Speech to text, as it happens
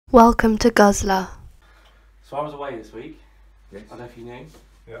Welcome to Guzzler. So I was away this week. Yes. I don't know if you knew.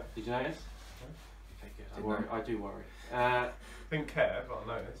 Yeah. Did you notice? Yeah. Okay, good. I do worry. Didn't care, but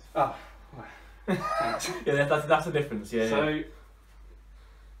I noticed. Oh, well, thanks. Yeah, that's the difference. Yeah. So yeah.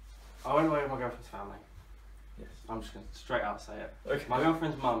 I went away with my girlfriend's family. Yes. I'm just going to straight out say it. Okay. My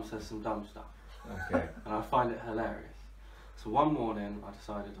girlfriend's mum says some dumb stuff, Okay. and I find it hilarious. So one morning I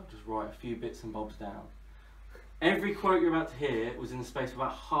decided I'd just write a few bits and bobs down. Every quote you're about to hear was in the space of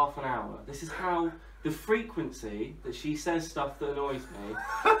about half an hour. This is how the frequency that she says stuff that annoys me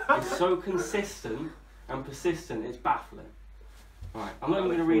is so consistent and persistent, it's baffling. Right, I'm not even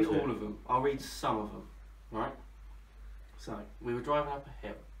going to read all of them, I'll read some of them, right? So, we were driving up a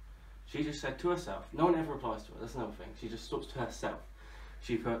hill. She just said to herself, no one ever replies to her, that's another thing, she just talks to herself.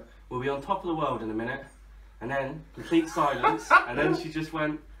 She put, we'll be on top of the world in a minute, and then complete silence, and then she just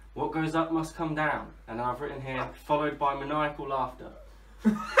went, what goes up must come down. And I've written here, followed by maniacal laughter.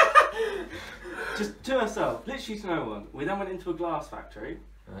 Just to herself, literally to no one. We then went into a glass factory,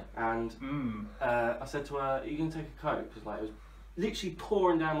 Right. and I said to her, are you going to take a coat? Because like, it was literally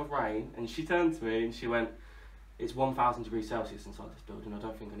pouring down with rain, and she turned to me and she went, it's 1,000 degrees Celsius inside this building, I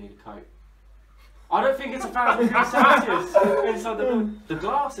don't think I need a coat. I don't think it's 1,000 degrees Celsius inside the building. The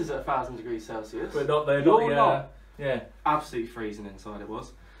glass is at 1,000 degrees Celsius. But not there. You're not. Yeah. Absolutely freezing inside it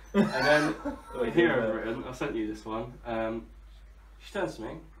was. And then here I've written, I sent you this one. She turns to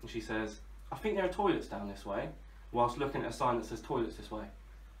me and she says, I think there are toilets down this way, whilst looking at a sign that says toilets this way.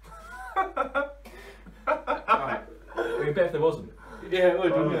 Right. It'd be better if there wasn't. Yeah, it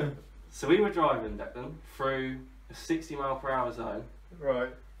would, wouldn't Oh. it? So we were driving, Declan, through a 60 mile per hour zone Right.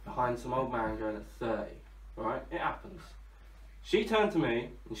 behind some old man going at 30. Right? It happens. She turned to me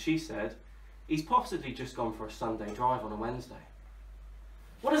and she said, he's possibly just gone for a Sunday drive on a Wednesday.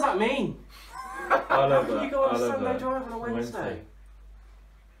 What does that mean? I love How that. can you go on I a love Sunday that. drive on a Wednesday? Wednesday.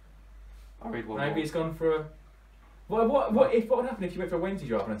 I'll read one Maybe more. he's gone for a. What would happen if you went for a Wednesday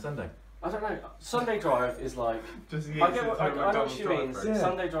drive on a Sunday? I don't know. Sunday drive is like... Just I get what, I know what she means. Yeah.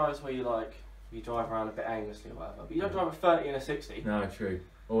 Sunday drives where you like, you drive around a bit aimlessly or whatever. But you don't drive a 30 and a 60. No, true.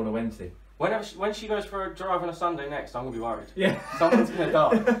 Or on a Wednesday. When she goes for a drive on a Sunday next, I'm going to be worried. Yeah. Someone's going to die.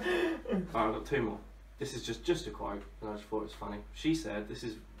 Alright, I've got two more. This is just a quote, and I just thought it was funny. She said, this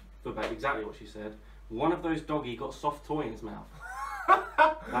is exactly what she said, one of those doggy got soft toy in his mouth.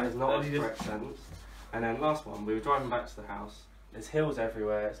 That is not a correct sentence. And then last one, we were driving back to the house. There's hills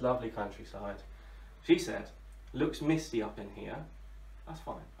everywhere, it's lovely countryside. She said, looks misty up in here. That's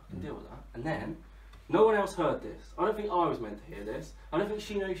fine, I can deal with that. And then, no one else heard this. I don't think I was meant to hear this. I don't think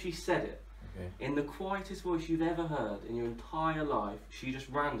she knows she said it. Okay. In the quietest voice you've ever heard in your entire life, she just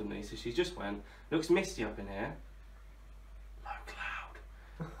randomly, so she just went, looks misty up in here. Low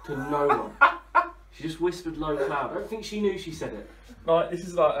cloud. To no one. She just whispered low cloud. I don't think she knew she said it. Right, this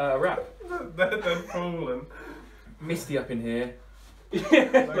is like a rap. They're falling. Misty up in here. Yeah,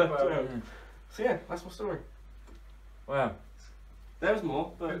 Low but, cloud. so yeah, that's my story. Wow. There was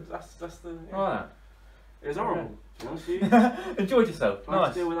more, but that's the... Yeah. Right. It was horrible, to be honest with you. Enjoyed yourself. I have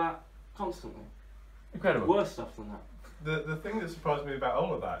Nice. to deal with that constantly. Incredible. Worse stuff than that. The thing that surprised me about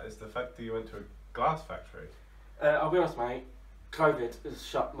all of that is the fact that you went to a glass factory. I'll be honest, mate. COVID has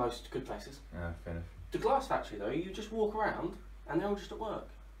shut most good places. Yeah, fair enough. The glass factory, though, you just walk around and they're all just at work.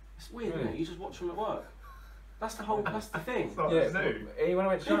 It's weird, isn't it? You just watch them at work. That's the whole. That's the thing. It's not Yeah, a zoo. when I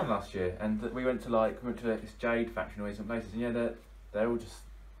went to China last year, and we went to this jade factory and all these places, and yeah, they're all just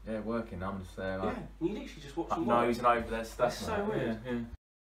working. I'm just there Yeah, like you literally just watch up them work. nosing over their stuff. It's so like, weird. Yeah.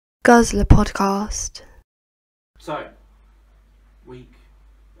 Guzzler Podcast. So,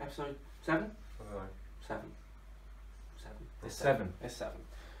 episode 7? I don't know. 7. It's 7. It's 7.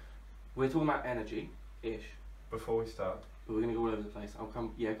 We're talking about energy-ish, Before we start, but we're going to go all over the place. Go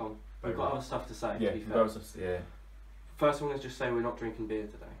on. We've Very got well. other stuff to say, Yeah. to be fair. Yeah. First, I'm going to just say we're not drinking beer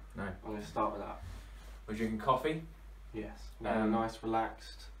today. No. I'm going to start with that. We're drinking coffee. Yes. A nice,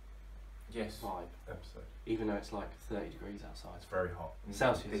 relaxed Yes. vibe, episode. even though it's like 30 degrees outside. It's very hot.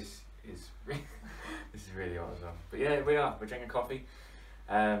 Celsius. This is this is really hot as well. But yeah, we are. We're drinking coffee.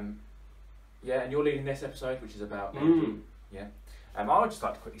 Yeah, and you're leading this episode, which is about energy. Yeah. I would just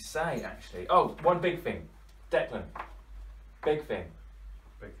like to quickly say, actually. Oh, one big thing, Declan. Big thing.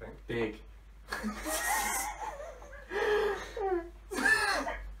 Big thing. Big.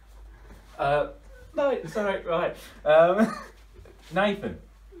 No, sorry, right. Nathan.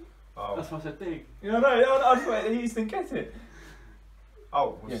 Oh. That's why I said big. You know, no, I just wait. He didn't get it.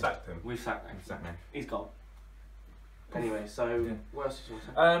 Oh, we've Yeah. sacked him. We've sacked him. Exactly. He's gone. Anyway, so Yeah. what else did you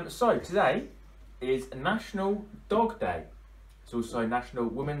want to say? So today is National Dog Day. It's also National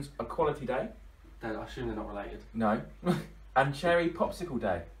Women's Equality Day. Then I assume they're not related. No. And Cherry Popsicle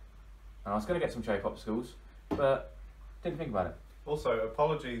Day. And I was going to get some cherry popsicles, but didn't think about it. Also,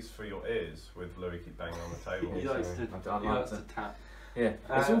 apologies for your ears with Louis keep banging on the table. He likes to, I'd he like likes to- to tap. Yeah.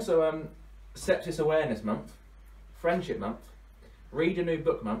 It's also Sepsis Awareness Month, Friendship Month, Read a New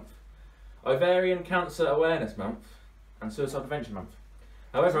Book Month, Ovarian Cancer Awareness Month, and Suicide Prevention Month.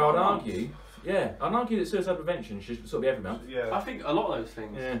 However, I'd argue that suicide prevention should sort of be every month. Yeah. I think a lot of those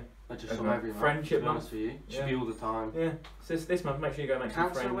things Yeah. are just Every sort of month. every month. Friendship to be honest month. with you. Should Yeah. be all the time. Yeah. So this month, make sure you go make some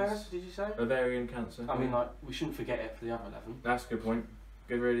Cancer friends. awareness, did you say? Ovarian cancer. I mean, like, we shouldn't forget it for the other 11. That's a good point.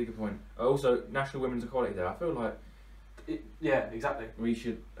 Really good point. Also, National Women's Equality Day. I feel like Yeah, exactly. we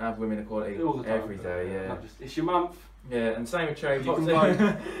should have women equality All the time. every day. Yeah. Not just, it's your month. Yeah, and same with cherry You can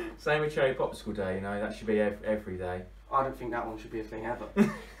popsicle. Same with cherry popsicle day. You know, that should be every day. I don't think that one should be a thing ever.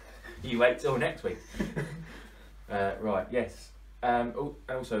 You wait till next week. Right. Yes. And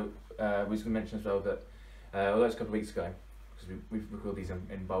also, we was going to mention as well that although it's a couple of weeks ago, because we've recorded these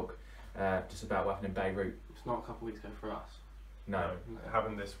in bulk, just about what happened in Beirut. It's not a couple of weeks ago for us. No. It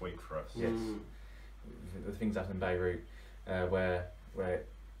happened this week for us. Yes. Mm. The things happened in Beirut, where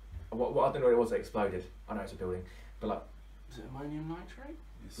what I don't know what it was that exploded. I know it's a building, but like Was it ammonium nitrate?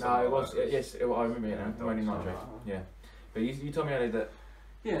 no, it was yes. I remember it now. Ammonium something nitrate. like that. Yeah, but you told me earlier that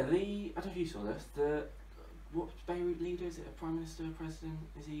Yeah, I don't know if you saw this. What's Beirut leader? Is it a prime minister, president?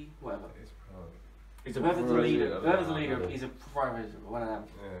 Is he whatever? It's probably, it's Whoever's the leader, Yeah. he's a prime minister, one of them.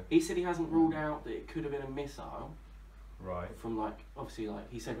 yeah. He said he hasn't ruled out that it could have been a missile Right. from obviously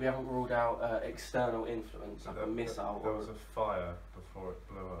he said we haven't ruled out external influence, like a missile. There or was a fire before it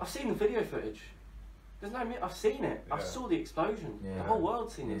blew up. I've seen the video footage. There's no. I've seen it. I Yeah. saw the explosion. Yeah. The whole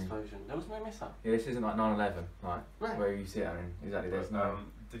world's seen the Mm. explosion. There was no missile. Yeah, this isn't like 9/11, like Right. where you see it. I mean, exactly. There's no.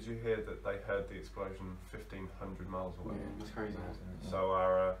 Did you hear that they heard the explosion 1,500 miles away? Yeah, that's crazy. So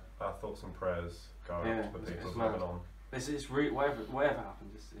our thoughts and prayers go out Yeah, to the people it's living mad. on. It's really whatever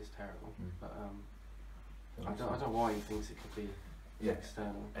happens, it's terrible. Mm. But I don't know why he thinks it could be Yeah.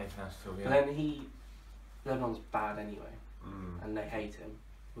 external. Anything else to But then Lebanon's bad anyway, Mm. and they hate him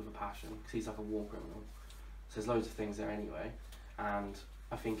with a passion because he's like a war criminal. So there's loads of things there anyway, and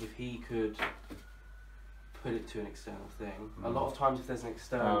I think if he could put it to an external thing, a lot of times if there's an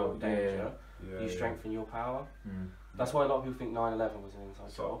external danger, Yeah, you yeah. strengthen your power. Mm. That's why a lot of people think 9/11 was an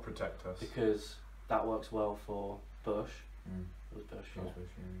inside Sort of job, protect us. because that works well for Bush. Mm. It was Bush, yeah. George Bush,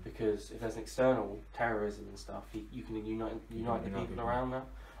 yeah. Because if there's an external terrorism and stuff, you can unite the unite people people. around that.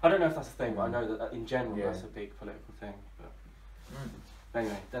 I don't know if that's a thing, but I Mm. know that in general Yeah. that's a big political thing. But Mm.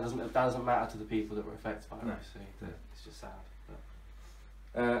 anyway, that doesn't matter to the people that were affected by it. No. Obviously, No. it's just sad.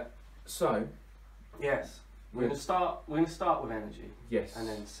 But So yes, we're We're- gonna start. We're gonna start with energy, yes, and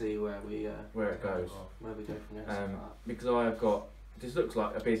then see where we where it goes. go from there. Because I have got this looks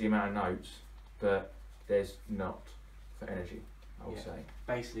like a busy amount of notes, but there's not for energy. I would Yeah. say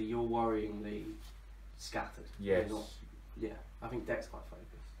Basically, you're worryingly scattered. yes, You're not, yeah, I think Deck's quite focused.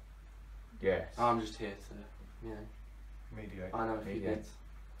 yes. I'm just here to, Mediate. I know a few Mediate. bits.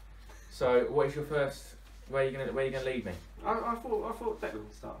 So what is your first? Where are you gonna lead me? I thought Deck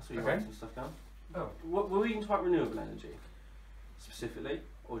would start, so you Okay. write some stuff down. Oh. What, were we going to talk about renewable energy specifically,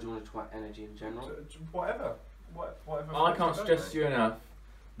 or do you want to talk about energy in general? Whatever. Whatever. I floats can't your boat, stress mate. you enough.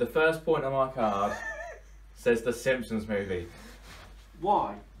 The first point on my card says the Simpsons movie.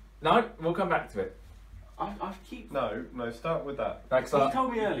 Why? No, we'll come back to it. I keep. No, start with that. Thanks. You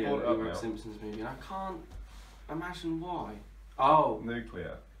told me earlier Brought it that you up were a now. Simpsons movie, and I can't imagine why. Oh,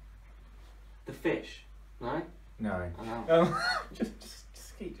 Nuclear. the fish. No. No. I know. Just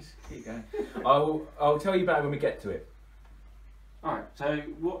keep going. I'll tell you about it when we get to it. All right. So,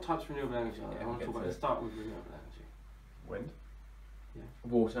 what types of renewable energy are there? Yeah, I want to we'll talk get about. to Let's it. start with renewable energy. Wind.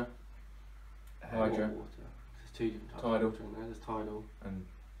 Water Hydro. Water. There's two different types Tidal. of water in there. There's tidal. and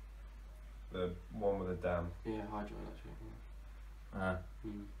The one with a dam. Yeah, hydroelectric. uh, Yeah.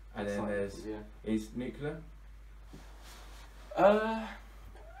 Mm. and It's then like- there's yeah. is nuclear.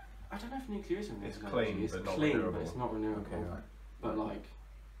 I don't know if nuclear is renewable It's energy. clean, It's but not clean, renewable. but it's not renewable. Okay, right. But like,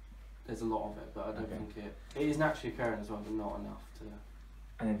 there's a lot of it, but I don't Okay. think it is naturally occurring as well, but not enough to.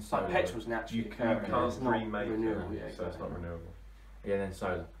 And then Like solar. petrol's naturally You occurring, but can't it's not remake renewable. it, Yeah, so it's not exactly. renewable. Yeah, and then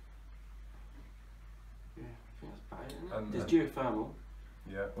solar. Yeah, I think that's about it. Isn't it? And- There's and- geothermal.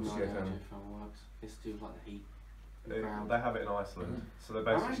 Yeah. What's No idea how geothermal? geothermal works. It's to do with like the heat. They ground. have it in Iceland, Mm. so they I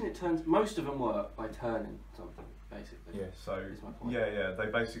basically. imagine it turns. Most of them work by turning something, basically. Yeah. So Is my point. yeah, they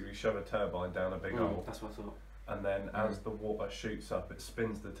basically shove a turbine down a big hole, That's what I thought. and then as the water shoots up, it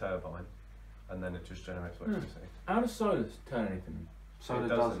spins the turbine, and then it just generates electricity. How does solar turn anything? Solar it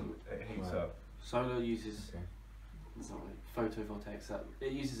doesn't. It heats Right. up. Solar uses. Okay. It's not really photovoltaics.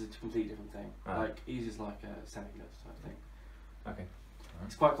 It uses a completely different thing. Ah. Like it uses like a semiconductor type thing. Okay.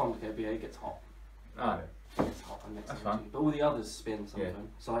 It's quite complicated, but yeah, it gets hot. Ah, It gets hot and makes That's energy. fine. But all the others spin something. Yeah.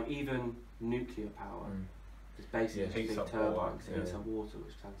 So like even nuclear power is basically Yeah, just heats big up water, turbines. It heats yeah. up water,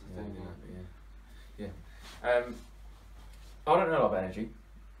 which turns the thing. yeah. I don't know a lot about energy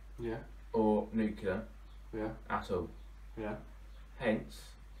Yeah. or nuclear Yeah. at all. Yeah. Hence,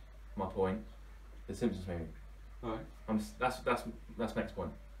 my point, the Simpsons movie. Right. That's next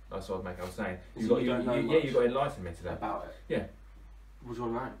point. That's what I was making. I was saying So you don't know much you got to enlighten me today. about it. Yeah. What do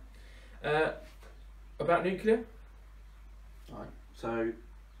you want to know? About nuclear. Right. So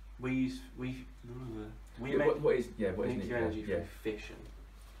we Yeah, make what is nuclear nuclear energy Yeah. through fission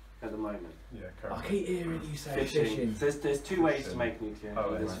at the moment. Yeah, I currently. keep hearing you say Fission. fission. So there's two ways to Fission. make nuclear energy.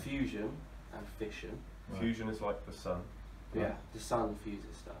 Oh, There's right. fusion and fission. Fusion is like the sun. Yeah. The sun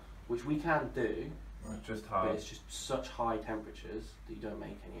fuses stuff, which we can do, It's just but hard. it's just such high temperatures that you don't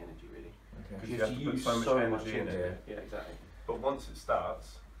make any energy really. Okay. Because you have to put so much energy in into it. it. Yeah, exactly. But once it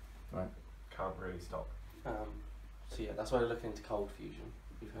starts, Right. can't really stop. So yeah, that's why we're looking into cold fusion.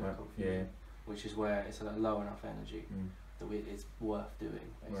 You've heard Right. of cold Yeah. fusion, which is where it's at a low enough energy Mm. that it's worth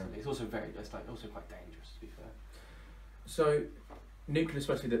doing. Basically, Right. it's also also quite dangerous to be fair. So, nuclear is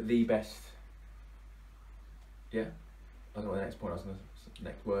supposed to be the best. Yeah. I don't know what the next point. I was going to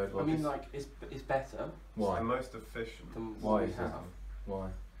next word. I mean, like it's better why? It's the most efficient. than Why what we is that? have Why?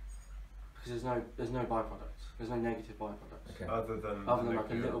 because there's no byproducts. There's no negative byproducts Okay. Other than other than like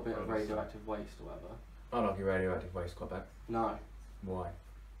a nuclear little bit of products. radioactive waste or whatever. I like your radioactive waste quite bad. No, Why?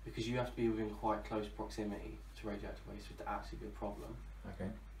 because you have to be within quite close proximity to radioactive waste for it to actually be a problem. Okay.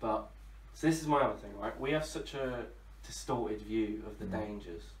 But so this is my other thing, right? We have such a distorted view of the Mm.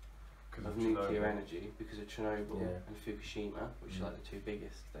 dangers 'Cause of of nuclear Chernobyl. energy because of Chernobyl Yeah. and Fukushima, which Mm. are like the two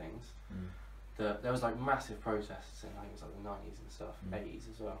biggest things. Mm. That there was like massive protests in I think it was like the 90s and stuff, Mm. 80s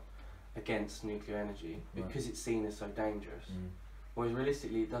as well, against nuclear energy Right. because it's seen as so dangerous. Mm. Whereas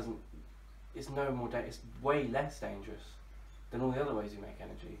realistically, it doesn't. It's no more. It's way less dangerous than all the other ways you make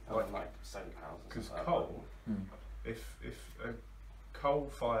energy, other than like solar panels and Because stuff like coal, Mm. if a coal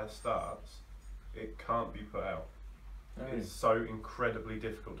fire starts, it can't be put out. Oh, It's so incredibly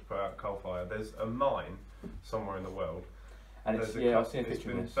difficult to put out a coal fire. There's a mine somewhere in the world. and it's There's yeah, a I've seen a it's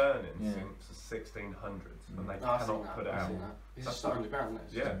picture of been this. burning Yeah. since the 1600s, Mm. and they that. I've seen cannot that. put it I've out. seen that. It's That's just like like- underground, isn't it?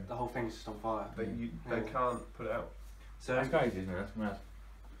 It's yeah. just, the whole thing's just on fire. They Yeah. can't put it out. So That's crazy, isn't it? That's mad.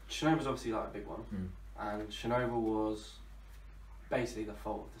 Chernobyl's obviously like a big one, Mm. and Chernobyl was basically the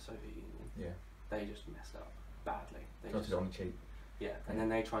fault of the Soviet Union. Yeah. They just messed up badly. They Got just, it on the cheap. yeah, and then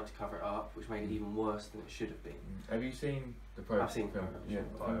they tried to cover it up, which made it even worse than it should have been. Have you seen the program? I've seen film? Program, Yeah. sure.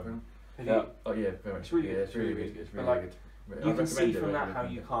 Program? Have Yeah. you? Oh yeah, very much. It's really yeah, good, it's really, really good. It's But, really like, good. You can see recommend it, from I that how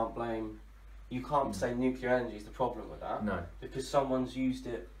recommend you it. can't blame, you can't Mm. say nuclear energy is the problem with that No. because someone's used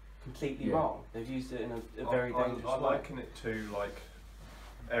it completely Yeah. wrong. They've used it in a very dangerous I way. liken it to like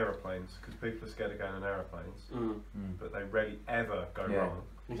aeroplanes, because people are scared of going on aeroplanes, Mm, Mm. but they rarely ever go Yeah. wrong.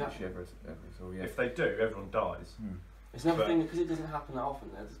 exactly. Ever at all, yeah. If they do, everyone dies. Mm. It's another But- thing because it doesn't happen that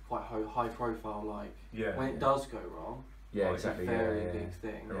often. There's quite high profile like Yeah. when it Yeah. does go wrong. Yeah, Like, exactly. It's a very yeah, yeah, big yeah.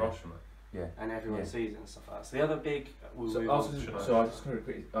 thing, Hiroshima. Yeah. and everyone Yeah. sees it and stuff like that. So the other big, we'll So, move I on was to just, Chernobyl. so I was just going to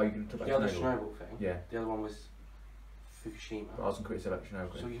quickly. Oh, you can talk the about other Chernobyl. Chernobyl thing. Yeah. The other one was Fukushima. But I was going to quickly say about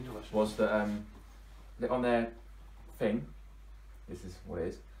Chernobyl. So you can talk about Chernobyl. Was that on their thing? This is what it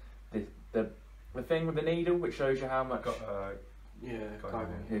is. The thing with the needle, which shows you how much. Got, Yeah, Go Geiger.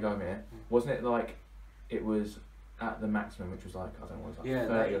 on. Here, go here. Wasn't it like it was at the maximum, which was like I don't know, what it was like Yeah,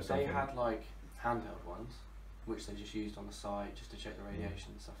 30 they or something. had like handheld ones, which they just used on the side just to check the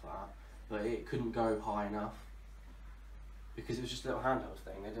radiation and stuff like that. But it couldn't go high enough because it was just a little handheld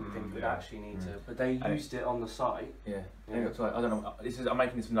thing. They didn't think it would yeah. actually need Mm. to. But they And used it on the site. Yeah. Yeah. And it got to like, I don't know. This is I'm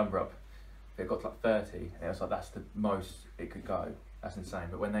making this number up. It got to like 30, and it was like that's the most it could go. That's insane.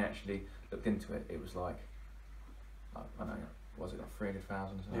 But when they actually looked into it, it was like I don't know. Was it like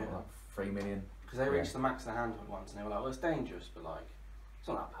 300,000 or something? Yeah. Like 3 million. Because they Yeah. reached the max of the handheld ones and they were like, well, it's dangerous, but like, it's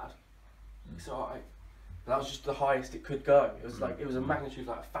not that bad. Mm. It's alright. But that was just the highest it could go. It was Mm. like, it was a magnitude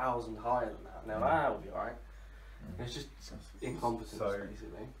like 1,000 higher than that. And they were like, we'll be alright. And it's just incompetence, So-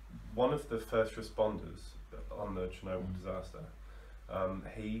 basically. one of the first responders on the Chernobyl Mm. disaster,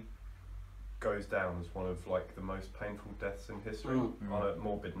 he goes down as one of like the most painful deaths in history. Mm. On a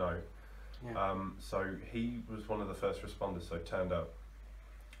morbid note, Yeah. so he was one of the first responders. So turned up,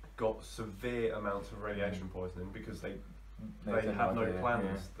 got severe amounts of radiation poisoning because they had no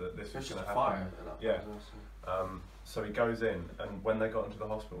plans that this It's was just going a to fire. happen. at that Yeah. point as well, so- So he goes in, and when they got into the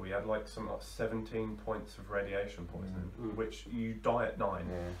hospital, he had like something like 17 points of radiation poisoning, Mm. which you die at 9.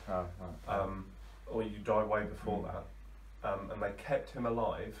 Yeah. Oh, right. Or you die way before that. And they kept him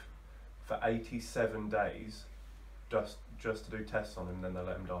alive for 87 days, just to do tests on him, then they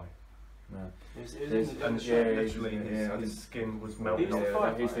let him die. No. It was And literally yeah, his skin was He melted was off. the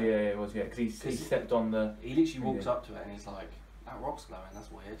fight, It was, yeah, because he stepped on the. He literally walks up to it and he's like, "That rock's glowing. That's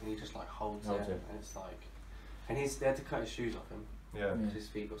weird." And he just like holds it, and it's like, and they had to cut his shoes off him Yeah. because his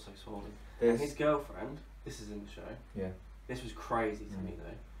feet got so swollen. There's, And his girlfriend, this is in the show. yeah. This was crazy to me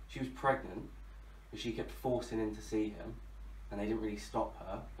though. She was pregnant, but she kept forcing him to see him, and they didn't really stop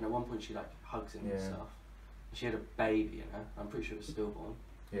her. And at one point, she like hugs him and Yeah. stuff. And she had a baby, you know. I'm pretty sure it was stillborn.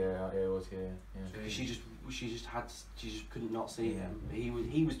 Yeah, it was, yeah. Because she just couldn't not see him. But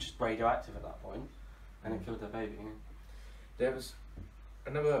he was just radioactive at that point, and it killed their baby. You know? There was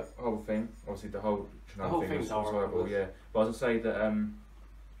another whole thing. Obviously, the whole The whole Chernobyl thing was thing's horrible. horrible. Yeah, but I was gonna say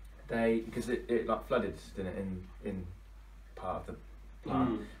that because it like flooded, didn't it, in part of the plant.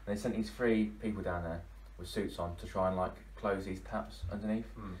 And they sent these 3 people down there with suits on to try and like close these taps underneath.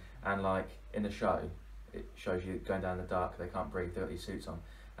 And like in the show, it shows you going down in the dark. They can't breathe. They've got these suits on,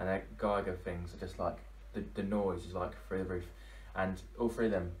 and their Geiger things are just like the noise is like through the roof, and all 3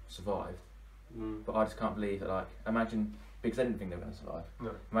 of them survived. But I just can't believe that. Like, imagine, because they didn't think they were going to survive.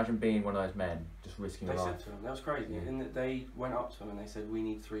 No. Imagine being one of those men just risking They your said life. to him, that was crazy. Yeah. And that they went up to him and they said, "We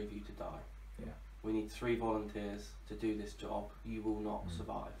need 3 of you to die. Yeah. We need 3 volunteers to do this job. You will not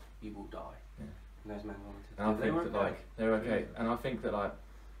survive. You will die." Yeah. And those men volunteered. And I They think were that okay. like they're okay, and I think that like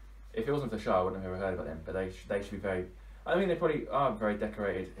if it wasn't for the show, I wouldn't have ever heard about them. But they should be very. I mean, they probably are very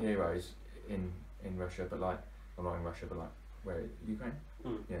decorated heroes in Russia, but like, well, not in Russia, but like where Ukraine.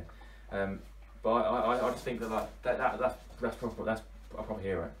 Yeah. But I just think that like that's proper. That's a proper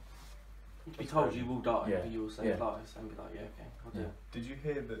hero. Be told you will die, Yeah. but you will save Yeah. lives, and be like, "Yeah, okay, I'll do Yeah. it." Did you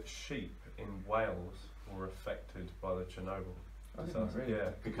hear that sheep in Wales were affected by the Chernobyl I didn't disaster? really. Yeah,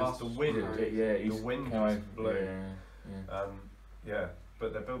 because the Bus- wind. Yeah. The wind came over, just blew. Yeah. Yeah,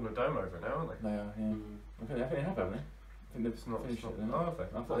 but they're building a dome over it now, aren't they? They are. Yeah. I think they have, haven't they? I think they've It's not. finished It's not. it. Then. Oh, have they?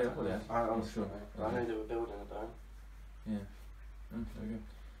 I thought they had. I'm I'm sure. sure. I know they were building a dome. Yeah. There we go.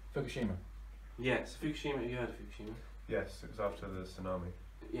 Fukushima. Yes, Fukushima. You heard of Fukushima? Yes, it was after the tsunami.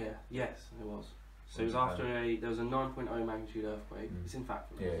 Yeah. Yes, it was. So In it was after there was a 9.0 magnitude earthquake. It's in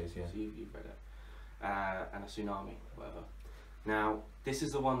fact. Yeah, it is, yeah. So you've read it. And a tsunami, whatever. Now, this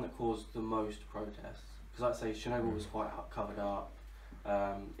is the one that caused the most protests. Because like I say, Chernobyl was quite covered up.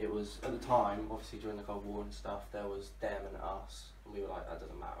 It was, at the time, obviously during the Cold War and stuff, there was them and us. And we were like, that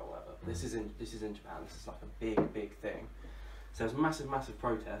doesn't matter, whatever. This is in Japan. This is like a big thing. So there was massive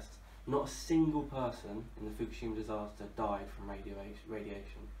protests. Not a single person in the Fukushima disaster died from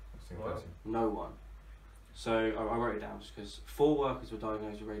radiation. That's Wow. impressive. No one. So I wrote it down just because 4 workers were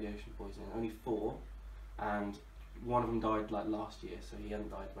diagnosed with radiation poisoning. Only 4, and one of them died like last year. So he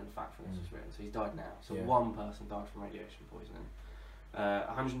hadn't died when fact from this was written. So he's died now. So Yeah. 1 person died from radiation poisoning.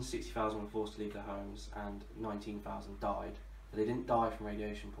 160,000 were forced to leave their homes, and 19,000 died. But they didn't die from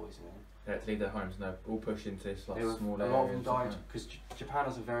radiation poisoning. They had to leave their homes and they're all pushed into this like They were, small a area. lot of them and stuff, died because Japan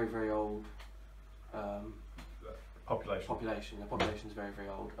has a very old Population. The population's very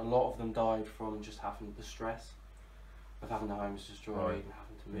old. A lot of them died from just having the stress of having their homes destroyed Right. and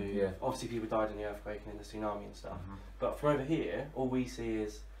having to move. Yeah. Obviously, people died in the earthquake and in the tsunami and stuff. Mhm. But from over here, all we see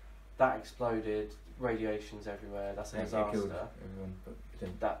is that exploded, radiation's everywhere. That's a It disaster. killed everyone, but it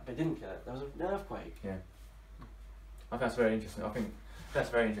didn't. But it didn't kill it. There was an earthquake. Yeah. I think that's very interesting. I think that's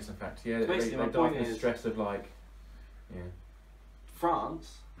a very interesting fact. Yeah, Basically, my they died point from the is- stress of like, yeah.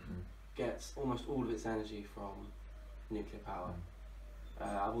 France gets almost all of its energy from nuclear power.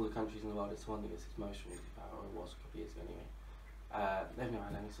 Out of all the countries in the world, it's the one that gets its most from nuclear power, or it was a couple of years ago anyway. They've never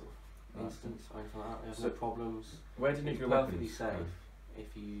had any sort of instance or anything like that. They have no So- problems. Where did It's nuclear perfectly weapons safe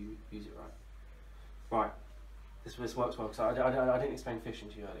if you use it right. Right. This works well, because I didn't explain fission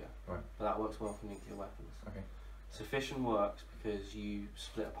to you earlier. Right. But that works well for nuclear weapons. Okay. So fission works because you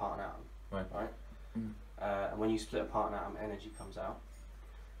split apart an atom. Right. And when you split apart an atom, energy comes out.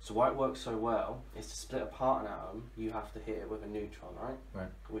 So why it works so well is to split apart an atom, you have to hit it with a neutron, right? Right.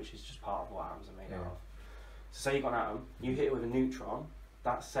 Which is just part of what atoms are made Yeah. out of. So say you've got an atom, you hit it with a neutron,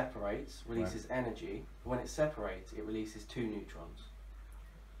 that separates, releases energy. When it separates, it releases 2 neutrons.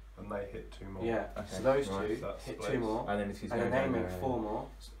 And they hit 2 more. Yeah. Okay. So those Right. 2 So that hit splits. 2 more, And then it keeps and going then they down, make yeah, 4 yeah. more.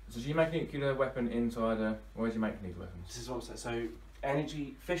 So do you make a nuclear weapon inside a? Where do you make nuclear weapons? This is what I'm saying. So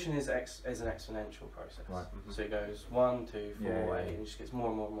energy fission is an exponential process. Right. Mhm. So it goes 1, 2, 4, Yeah, yeah, 8, yeah. and it just gets more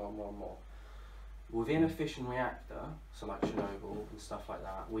and more. Within a fission reactor, so like Chernobyl and stuff like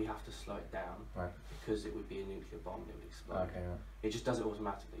that, we have to slow it down Right. because it would be a nuclear bomb, it would explode. Okay. Right. It just does it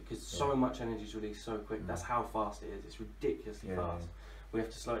automatically because Yeah. so much energy is released so quick. Mm. That's how fast it is. It's ridiculously Yeah, fast. We have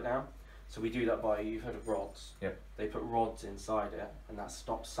to slow it down. So we do that by, you've heard of rods. Yep. They put rods inside it, and that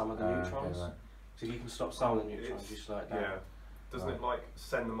stops some of the Okay, neutrons. right. So you can stop some of the neutrons, you slow it down. Yeah. Doesn't it like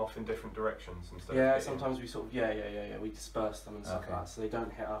send them off in different directions instead? Yeah, of sometimes we sort of we disperse them and stuff like that, so they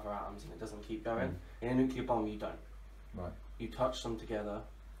don't hit other atoms and it doesn't keep going. In a nuclear bomb, you don't. Right. You touch them together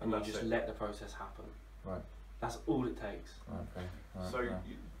and you just let the process happen. Right. That's all it takes. Okay. Right, So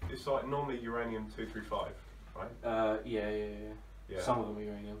it's like normally uranium-235, right? Yeah. Some of them are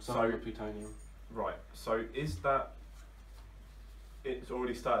uranium, some of them are plutonium. Right. So is that it's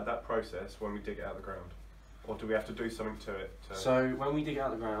already started that process when we dig it out of the ground, or do we have to do something to it? So when we dig it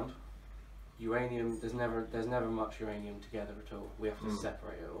out of the ground, uranium, there's never much uranium together at all. We have to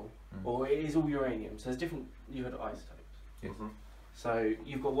separate it all, or it is all uranium. So there's different. You had isotopes. Yes. So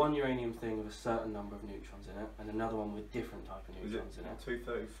you've got one uranium thing with a certain number of neutrons in it, and another one with different type of neutrons in it.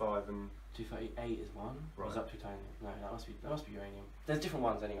 235 and 238 is one. Right. Or is that plutonium? No, that must be uranium. There's different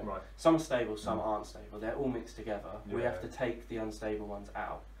ones anyway. Right. Some are stable, some aren't stable. They're all mixed together. Yeah. We have to take the unstable ones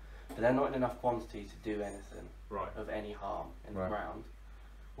out, but they're not in enough quantity to do anything of any harm in the ground.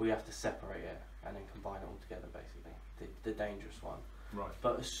 We have to separate it and then combine it all together, basically. The dangerous one. Right.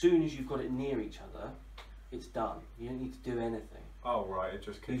 But as soon as you've got it near each other, it's done. You don't need to do anything. Oh right, it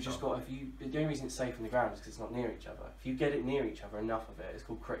just keeps. You've just got the only reason it's safe in the ground is because it's not near each other. If you get it near each other enough of it, it's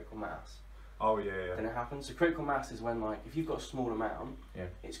called critical mass. Oh yeah. Then it happens. So critical mass is when, like, if you've got a small amount,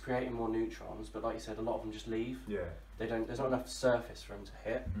 it's creating more neutrons, but like you said, a lot of them just leave. Yeah. There's not enough surface for them to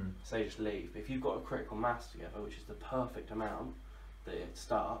hit, so they just leave. But if you've got a critical mass together, which is the perfect amount that it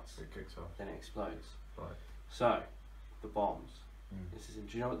starts, it kicks off. then it explodes. Right. So, the bombs. Do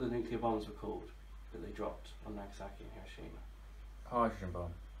you know what the nuclear bombs were called that they dropped on Nagasaki and Hiroshima? Hydrogen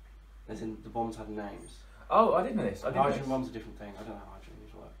bomb. As in, the bombs had names. Oh, I didn't know this. Hydrogen bomb's a different thing. I don't know how hydrogen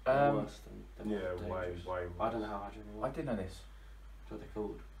bombs work. They're worse than way dangerous. I don't know how hydrogen I works. did know this. That's what they're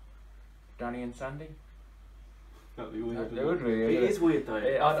called. Danny and Sandy? That'd be weird. It would be. It is weird though.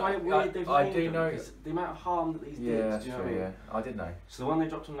 I find it weird they've named do them, know. because the amount of harm that these did. Yeah, that's do you know true. what I mean? Yeah, I did know. So the one they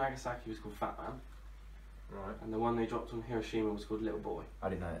dropped on Nagasaki was called Fat Man, Right. and the one they dropped on Hiroshima was called Little Boy. I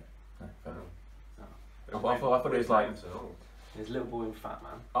didn't know it. No, fair enough. Oh. I thought it was like. There's Little Boy and Fat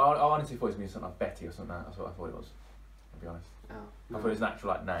Man. I honestly thought it was going to be something like Betty or something. That's what I thought it was. To be honest. Oh, I thought it was an actual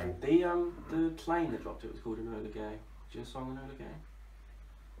like name. The plane that dropped it was called Enola Gay. Do you know the song Enola Gay?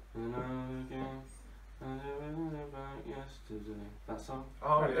 Enola Gay. Yesterday. That song?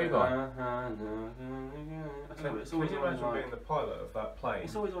 Oh yeah. I tell you, it's Can always you on in, imagine like, being the pilot of that plane?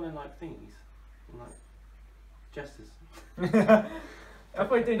 it's always on in like thingies, in like jesters. I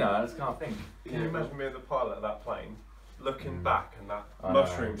probably do know. I just can't think. Can you imagine being the pilot of that plane, looking back and that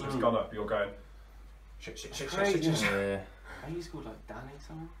mushroom's just gone up? You're going, shit. Yeah. I used to call like Danny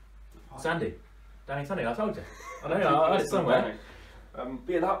something. Sandy. Danny Sandy. I told you. I know. I heard it somewhere. But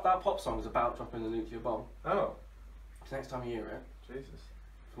yeah, that pop song is about dropping the nuclear bomb. Oh. So next time you hear it, Jesus.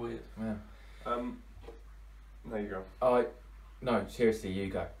 it's weird. Yeah. There you go. Oh, no. Seriously, you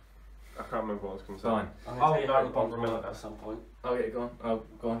go. I can't remember what I was going to say. Fine. I'm going to tell you how the bombs remember work that. at some point. Oh yeah, go on. Oh,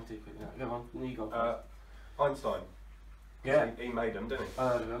 go on. Too quick now. Go on, you go first. Einstein. Yeah. He made them, didn't he? I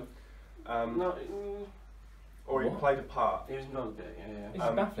heard of him. No. Or he What? played a part. He was involved a bit, yeah. This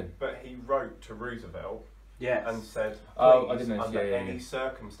is baffling. But he wrote to Roosevelt Yes. and said, please, Oh, I didn't know. under Yeah. any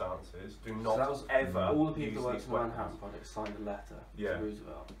circumstances, do So not that was ever all the people use that worked these on the weapons. Manhattan Project signed a letter Yeah. to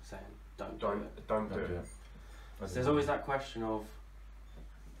Roosevelt saying, don't do it. Don't do it. So there's always that question of,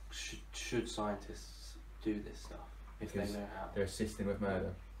 should scientists do this stuff if Because they know how? They're assisting with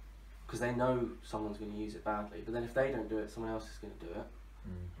murder. Because they know someone's going to use it badly, but then if they don't do it, someone else is going to do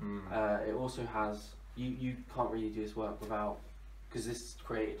it. It also has, you can't really do this work without, because this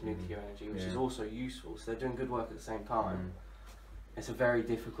created nuclear energy, which is also useful, so they're doing good work at the same time. It's a very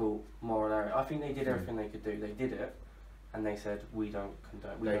difficult moral area. I think they did everything they could do. They did it, and they said, we don't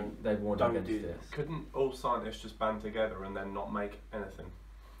condone, They warned don't against do it. this. Couldn't all scientists just band together and then not make anything?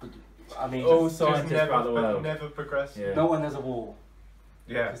 I mean, All Just scientists never, around the world. never progress. Yeah. not when there's a war,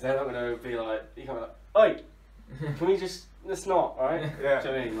 Yeah. because they're not going to be like, you can't be like, oi, can we just, it's not, right? Yeah. Do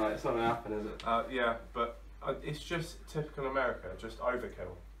you know what I mean? Like, it's not going to happen, is it? Yeah, but it's just typical America, just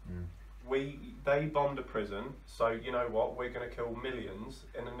overkill. They bombed a prison, so you know what? We're going to kill millions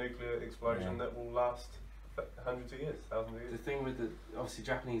in a nuclear explosion that will last hundreds of years, thousands of The years. thing with obviously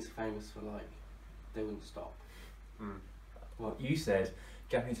Japanese are famous for, like, they wouldn't stop. What you said,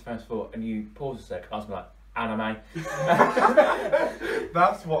 Japanese fans thought, and you paused a sec. I was like, anime.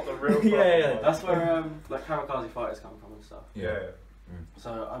 That's what the real problem was. That's where like kamikaze fighters come from and stuff. Yeah.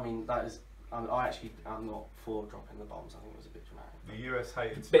 So I mean, that is. I'm not for dropping the bombs. I think it was a bit dramatic. The US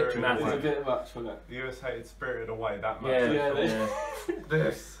hated It's a bit Spirited dramatic. It's a Away. bit much, wasn't it? The US hated Spirited Away that much. Yeah.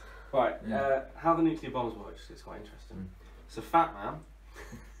 This. Right. How the nuclear bombs work is quite interesting. So Fat Man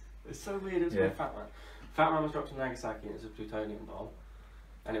It's so weird. It's with Fat Man. Fat Man was dropped in Nagasaki, and it was a plutonium bomb,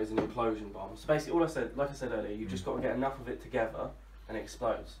 and it was an implosion bomb. So basically, all I said, like I said earlier, you've just got to get enough of it together, and it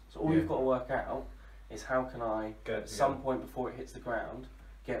explodes. So all you've got to work out is how can I, at some point before it hits the ground,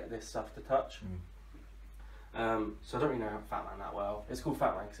 get this stuff to touch. So I don't really know Fat Man that well. It's called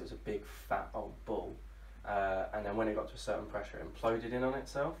Fat Man because it was a big fat old ball, and then when it got to a certain pressure, it imploded in on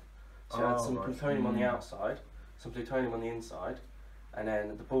itself. So it had some plutonium on the outside, some plutonium on the inside, and then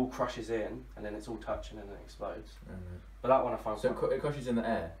the ball crushes in, and then it's all touching and then it explodes. But that one I found. So it crushes in the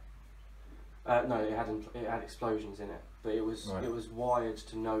air. No, it had explosions in it, but it was wired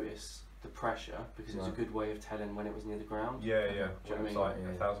to notice the pressure because it was a good way of telling when it was near the ground. Yeah. Do you know what I mean? Like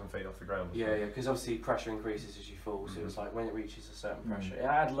 1,000 feet off the ground. Yeah, because obviously pressure increases as you fall, so it was like when it reaches a certain pressure. It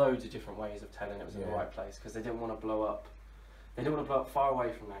had loads of different ways of telling it was in the right place because they didn't want to blow up. They didn't want to blow up far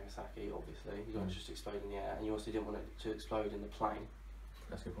away from Nagasaki, obviously. You don't just explode in the air, and you also didn't want it to explode in the plane.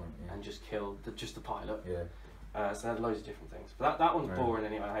 That's a good point. Yeah. And just kill just the pilot. Yeah. So they had loads of different things. But that one's boring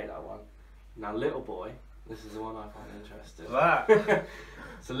anyway. I hate that one. Now, Little Boy. This is the one I find interesting.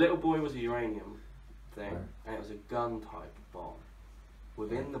 So Little Boy was a uranium thing, and it was a gun type bomb.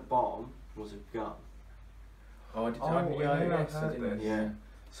 Within the bomb was a gun. Yeah.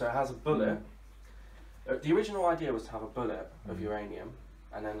 So it has a bullet. The original idea was to have a bullet of uranium,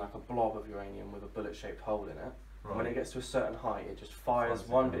 and then like a blob of uranium with a bullet-shaped hole in it. Right. When it gets to a certain height, it just fires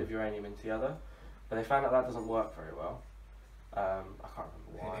one bit of uranium into the other. But they found out that doesn't work very well. I can't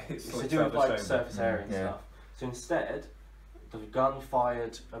remember why. It's to do with like surface area and stuff. So instead, the gun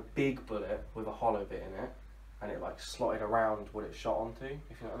fired a big bullet with a hollow bit in it, and it like slotted around what it shot onto,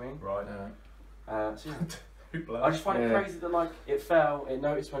 if you know what I mean. Right. So I just find it crazy that like it fell, it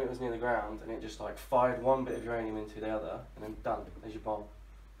noticed when it was near the ground, and it just like fired one bit of uranium into the other, and then done. There's your bomb.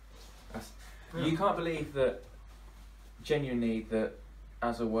 You can't believe that, genuinely, that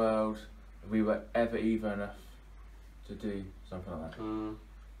as a world we were ever evil enough to do something like that. To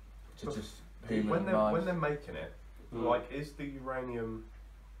just when they're making it, like, is the uranium?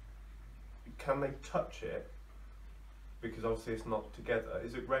 Can they touch it? Because obviously it's not together.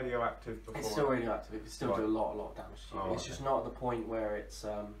 Is it radioactive before? It's still radioactive. It can still do a lot of damage to you. It's just not at the point where it's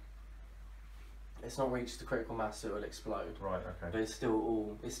not reached the critical mass so it'll explode. Right. Okay. But it's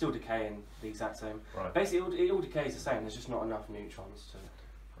still decaying the exact same. Right. Basically, it all decays the same. There's just not enough neutrons to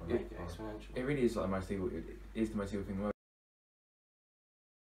make it exponential. It really is like the most evil. It is the most evil thing in the world.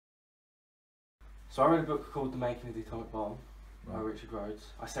 So I read a book called The Making of the Atomic Bomb by Richard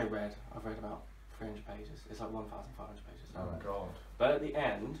Rhodes. I say read. I've read about 300 pages. It's like 1,500 pages. Oh my god. But at the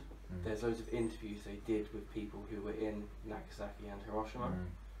end, there's loads of interviews they did with people who were in Nagasaki and Hiroshima,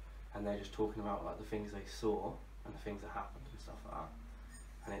 and they're just talking about like the things they saw and the things that happened and stuff like that.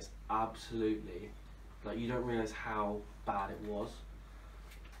 And it's absolutely, like, you don't realise how bad it was.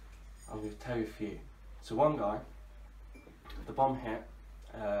 I'm going to tell you a few. So one guy, the bomb hit,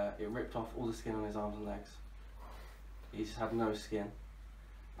 it ripped off all the skin on his arms and legs. He just had no skin.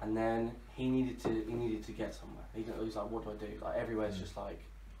 And then he needed to get somewhere. He was like, what do I do? Like, everywhere's just like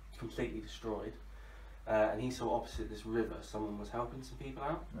completely destroyed. And he saw opposite this river, someone was helping some people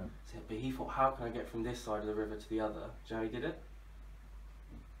out. So, but he thought, how can I get from this side of the river to the other? Do you know how he did it?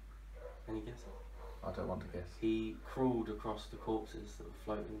 Any guesses? I don't want to guess. He crawled across the corpses that were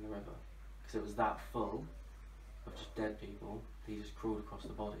floating in the river. Because it was that full of just dead people. He just crawled across the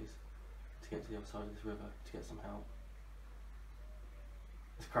bodies to get to the other side of this river to get some help.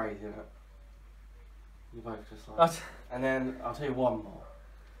 It's crazy, isn't it? You both just like... And then, I'll tell you one more.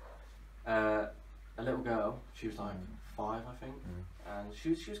 A little girl, she was like 5, I think, and she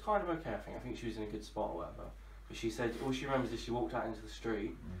was kind of okay, I think she was in a good spot or whatever, but she said all she remembers is she walked out into the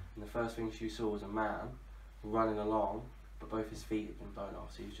street, and the first thing she saw was a man running along, but both his feet had been blown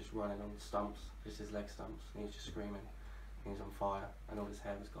off, so he was just running on stumps, just his leg stumps, and he was just screaming, he was on fire, and all his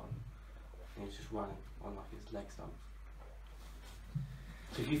hair was gone, and he was just running on like his leg stumps.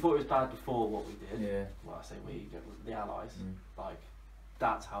 So if you thought it was bad before what we did, well, I say we, the Allies, like,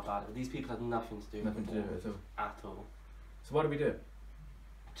 that's how bad it was. These people had nothing to do with it at all. So what did we do?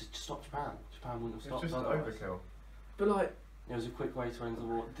 Just stop Japan. Japan wouldn't have stopped. It's just overkill. But like, it was a quick way to end the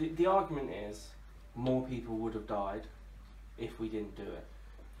war. The argument is more people would have died if we didn't do it.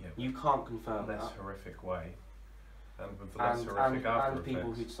 Yeah, you can't confirm that. Less horrific way, and with less horrific after and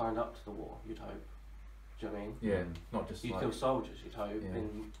people who'd signed up to the war, you'd hope. Do you know what I mean? Yeah, not just you'd like kill soldiers, you'd hope,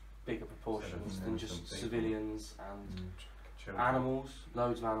 in bigger proportions than just civilians and animals.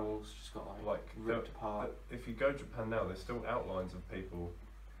 Loads of animals just got like ripped apart. If you go to Japan now, there's still outlines of people.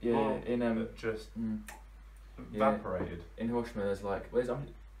 Yeah, that just evaporated. In Hiroshima, there's like, was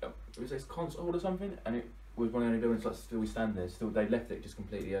this concert hall or something, and was one of the only buildings that still stand there. Still, they left it just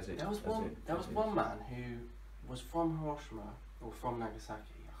completely as it. There was one man who was from Hiroshima or from Nagasaki.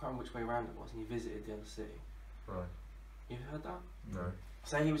 I can't remember which way around it was, and he visited the other city. Right. You've heard that? No.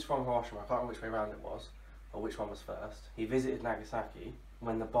 Say he was from Hiroshima. I can't remember which way around it was, or which one was first. He visited Nagasaki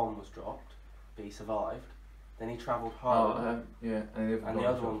when the bomb was dropped, but he survived. Then he travelled home. Yeah, and the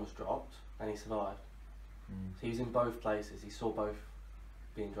other one was dropped, and he survived. So he was in both places. He saw both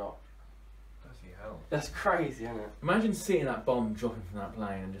being dropped. Bloody hell. That's crazy, isn't it? Imagine seeing that bomb dropping from that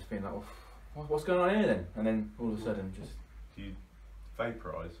plane and just being like, what's going on here then? And then all of a sudden, just You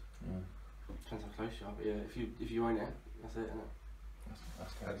vaporise. yeah, Depends how close you are, but yeah, if you own it, that's it, isn't it?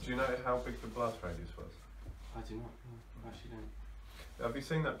 that's Do crazy. you know how big the blast radius was? I do not. No, I actually don't. Have you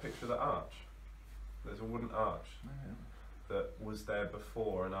seen that picture of the arch? There's a wooden arch that was there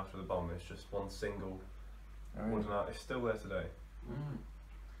before and after the bomb. It's just one single wooden arch. It's still there today.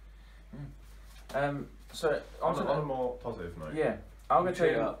 So On a more positive note, yeah, I'm gonna tell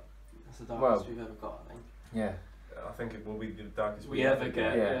you. That's the darkest we've ever got, I think. Yeah. I think it will be the darkest We ever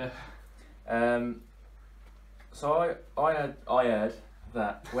get. Yeah. So I heard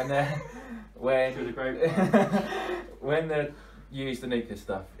that when they're Through the great when they use the nuclear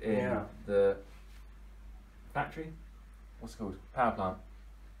stuff in the factory, what's it called? Power plant.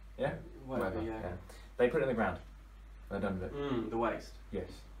 Yeah. Whatever, yeah. They put it in the ground. They're done with it. The waste. Yes.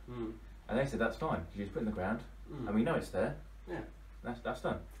 And they said that's fine. You just put it in the ground, and we know it's there. Yeah. That's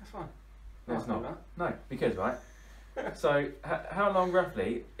done. That's fine. No, it's I'll do not. No, because right. So how long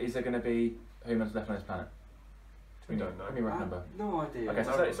roughly is there going to be humans left on this planet? We don't know. Give me a rough number. No idea.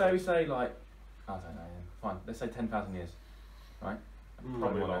 Okay, so we say like, I don't know. Fine. Let's say 10,000 years, right?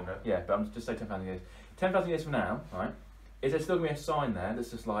 Probably longer. Yeah, but I'm just say 10,000 years. 10,000 years from now, right? Is there still going to be a sign there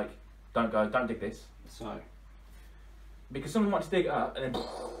that's just like, don't dig this? So, because someone might dig it up and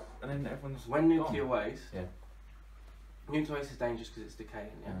then everyone's when nuclear gone. waste, Yeah. nuclear waste is dangerous because it's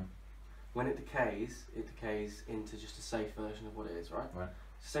decaying. Yeah. When it decays into just a safe version of what it is, right? Right.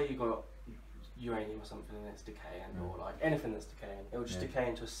 Say you got uranium or something and it's decaying, or like anything that's decaying, it will just decay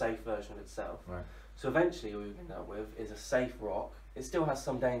into a safe version of itself. Right. So eventually, all you end up with is a safe rock. It still has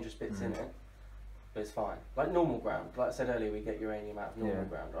some dangerous bits in it, but it's fine. Like normal ground. Like I said earlier, we get uranium out of normal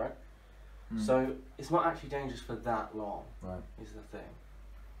ground, right? So it's not actually dangerous for that long. Right. Is the thing.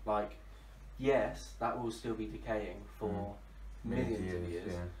 Like, yes, that will still be decaying for millions of years.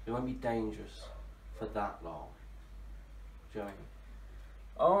 Yeah. It won't be dangerous for that long. Do you know what I mean?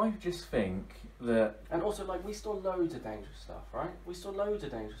 I just think that. And also, like, we store loads of dangerous stuff, right? We store loads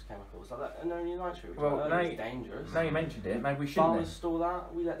of dangerous chemicals, like that ammonium nitrate. Well, now it's dangerous. Now you mentioned it, maybe we shouldn't. Farmers store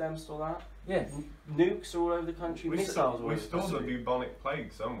that. We let them store that. Yeah. Nukes are all over the country. Missiles all over We the store the country. bubonic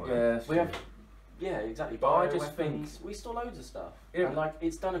plague somewhere. Yeah. We have. Yeah, exactly. But I Bioweapons. just think we store loads of stuff, Yeah. and like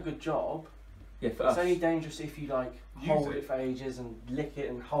it's done a good job. Yeah, for It's us. only dangerous if you like Use hold it. it for ages and lick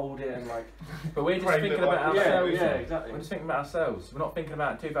it and hold it and like. But we're just Brave thinking it like about we ourselves. Yeah, exactly. We're just thinking about ourselves. We're not thinking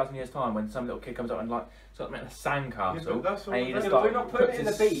about 2,000 years time when some little kid comes up and like sort of make a sandcastle. Yeah, but that's all and you we're just doing. We're not putting it in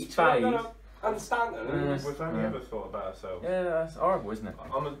the beach. We're Spade. not gonna understand it. Yeah. We've only ever thought about ourselves. Yeah, that's horrible, isn't it?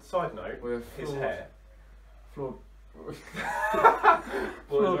 On a side note, We're his flawed. hair. Flawed. What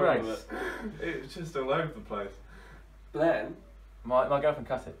Flawed is wrong race. with it? It's just all over the place. But then, My girlfriend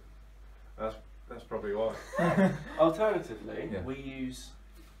cut it. That's probably why. alternatively, Yeah. we use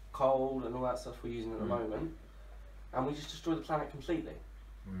coal and all that stuff we're using at the moment, and we just destroy the planet completely.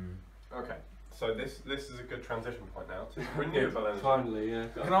 Okay, so this is a good transition point now to renewable energy. Finally, yeah.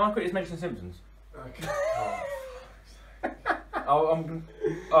 Can I quickly just mention Simpsons? Okay.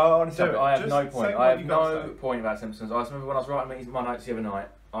 Honestly, Do it. I have Just no say point. what I have you gotta no say. point about Simpsons. I just remember when I was writing my notes the other night,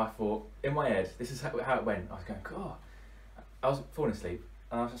 I thought, in my head, this is how it went. I was going, God. I was falling asleep,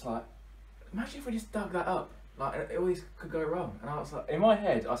 and I was just like, imagine if we just dug that up. Like, it always could go wrong. And I was like, in my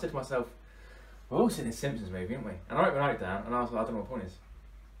head, I said to myself, we're all seen this Simpsons movie, aren't we? And I wrote my note down, and I was like, I don't know what the point is.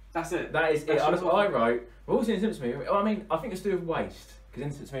 That's it. That is it. That's Honestly, all. I wrote, we're all seen the Simpsons movie. Well, I mean, I think it's to do with waste. Because in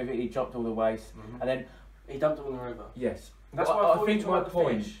the Simpsons movie, he dropped all the waste. And then, He dumped it in the river. yes. That's Well, why I thought you think were my talking about the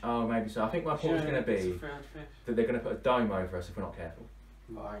point. fish. Oh, maybe so. I think my point is going to It's a be three-eyed fish. that they're going to put a dome over us if we're not careful.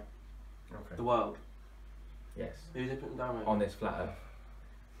 Right. Okay. The world. Yes. Who's they putting down On this flat Earth.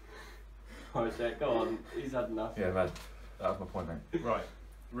 Right, Jack, go on. He's had enough. Yeah, that was my point, mate. Right,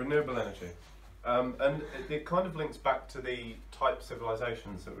 renewable energy. And it kind of links back to the type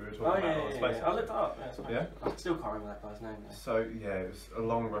civilizations that we were talking Oh, about yeah, on the yeah, space yeah. I looked it station. up. Yeah, it's fine. Yeah? I still can't remember that guy's name, though. So, yeah, it was a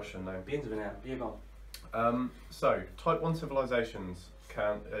long Russian name. Begins with an M. You're gone. So, type 1 civilizations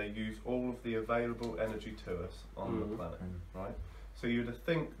can use all of the available energy to us on the planet, right? So you would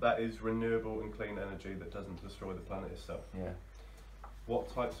think that is renewable and clean energy that doesn't destroy the planet itself. Yeah.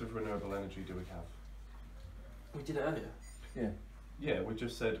 What types of renewable energy do we have? We did it earlier. Yeah. Yeah, we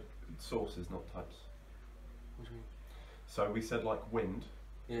just said sources, not types. What do you mean? So we said like wind.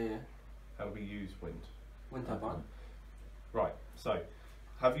 Yeah. How do we use wind? Wind turbine. Right. So,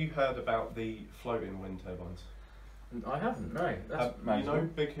 have you heard about the floating wind turbines? I haven't. No. That's You know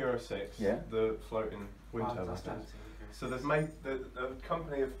Big Hero 6? Yeah. The floating wind Oh, turbines. that's So they've made the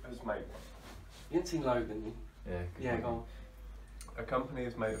company has made one. You didn't see Logan, you? Yeah. Yeah, go on. A company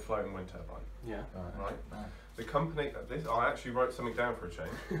has made a floating wind turbine. Yeah. Right. The company. I actually wrote something down for a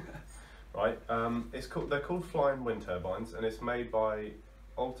change. Right. They're called flying wind turbines, and it's made by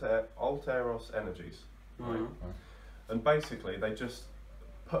Alteros Energies. Right. Mm. And basically, they just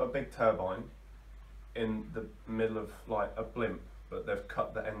put a big turbine in the middle of like a blimp, but they've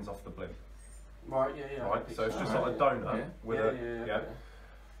cut the ends off the blimp. Right. Yeah. Right. So it's just Right, like a donut yeah. with Yeah.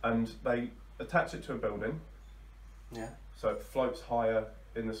 and they attach it to a building, Yeah. so it floats higher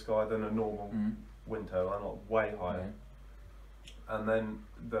in the sky than a normal wind turbine, like way higher. Yeah. And then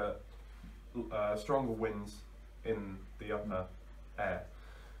the stronger winds in the upper air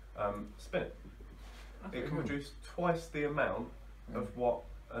spin it. It can produce twice the amount of what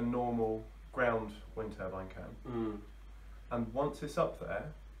a normal ground wind turbine can. Mm. And once it's up there,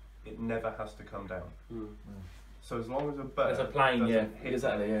 it never has to come down. Mm. So as long as a bird There's a plane, yeah, doesn't hit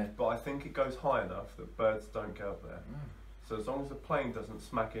exactly, it, yeah. but I think it goes high enough that birds don't get up there. So as long as the plane doesn't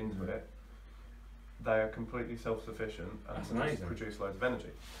smack into it, they are completely self-sufficient and That's can just amazing. produce loads of energy.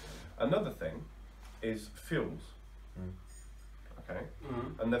 Another thing is fuels. Okay,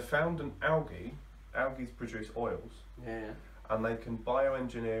 and they've found an algae. Algae produce oils, Yeah. and they can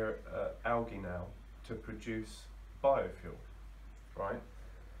bioengineer algae now to produce biofuel, right?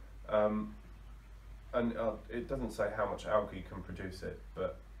 And it doesn't say how much algae can produce it,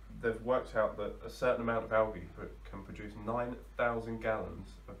 but they've worked out that a certain amount of algae can produce 9,000 gallons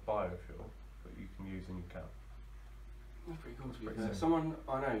of biofuel that you can use in your car. That's pretty cool to be Pretty fair. sick. Someone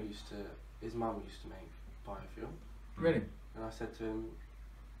I know his mum used to make biofuel, Really? and I said to him,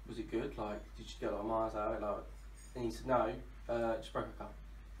 "Was it good? Like, did you get a lot of miles out of it?" Like, and he said, "No, just broke a car."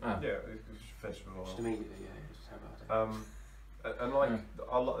 Ah. Yeah, it's vegetable Just oil. immediately, yeah, just have it. And like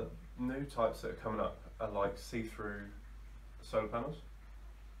a lot of new types that are coming up are like see-through solar panels,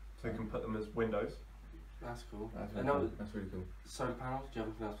 so you can put them as windows. That's cool. That's really Another cool. That's really cool. solar panels. Do you have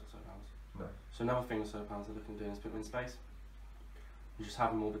anything else with solar panels? No. So another thing with solar panels they're looking to do is put them in space. You just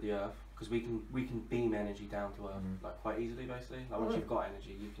have them orbit the Earth because we can beam energy down to Earth like quite easily, basically. Like once you've got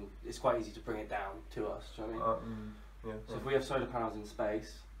energy, you can. It's quite easy to bring it down to us. Do you know what I mean? Yeah. So if we have solar panels in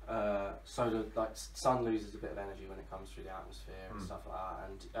space, sun loses a bit of energy when it comes through the atmosphere and stuff like that.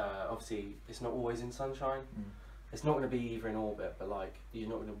 And obviously, it's not always in sunshine. It's not going to be either in orbit, but like you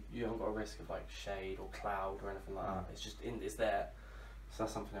haven't got a risk of like shade or cloud or anything like that. It's just it's there. So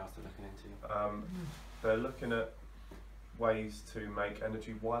that's something else they're looking into. They're looking at ways to make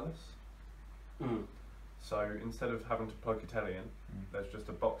energy wireless. So instead of having to plug your telly in, there's just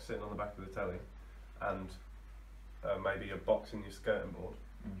a box sitting on the back of the telly, and maybe a box in your skirting board,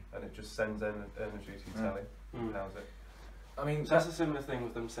 and it just sends energy to your telly. How's it? I mean, So that's a similar thing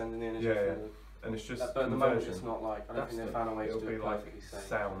with them sending the energy. Yeah, and it's just But at the moment, conversion. it's not like I don't think they found a way to It'll do be it like perfectly safe.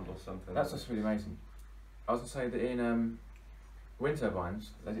 sound or something. that's just really amazing. I was going to say that in wind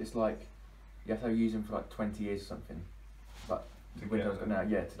turbines, that it's like you have to use them for like 20 years or something. Like To wind get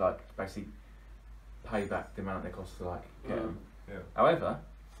turbines, to like basically pay back the amount they cost to like get them. Yeah, However,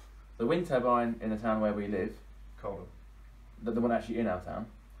 the wind turbine in the town where we live, colder. the one actually in our town,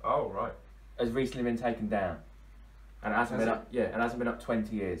 Oh right. has recently been taken down, and it hasn't Has been it? up. Yeah, and it hasn't been up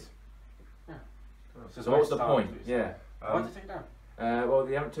 20 years. So So what's the point? Yeah. Why did they take it down? Well,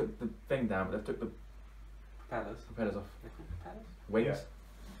 they haven't took the thing down, but they've took the Propellers. propellers off. They're called propellers? Wings.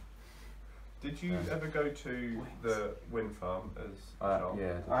 Yeah. Did you ever go to the wind farm as a child?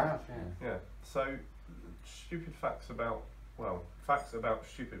 Yeah. I have, yeah. Yeah. So, facts about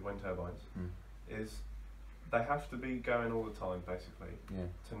stupid wind turbines is they have to be going all the time, basically, Yeah.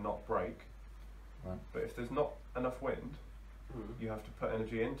 to not break. Right. But if there's not enough wind, you have to put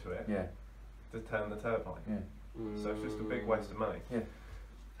energy into it Yeah. to turn the turbine. Yeah. So it's just a big waste of money. Yeah.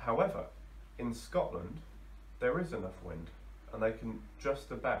 However, in Scotland, there is enough wind, and they can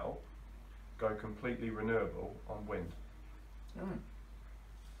just about go completely renewable on wind.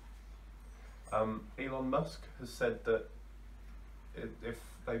 Elon Musk has said that if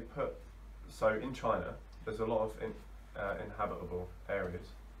they put, so in China, there's a lot of inhabitable areas,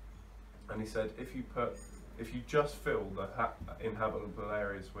 and he said if you just fill the inhabitable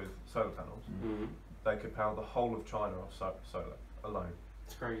areas with solar panels, they could power the whole of China off solar alone.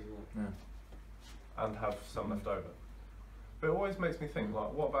 It's crazy, isn't it? And have some left over. But it always makes me think,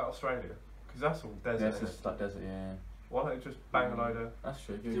 like, what about Australia? Because that's all desert. Yeah, it's isn't just it? like desert, yeah. Why don't you just bang a load of... That's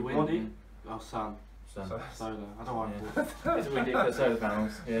true. Is it windy? Oh, sun. Sun. Solar. I don't want Yeah. It's windy for solar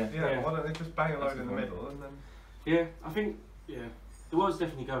panels, yeah. Yeah, why don't they just bang a That's load in a the point. middle and then... Yeah, I think, the world's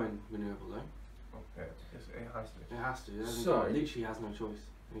definitely going renewable though. Oh, yeah, it has to. It has to. So- It literally has no choice.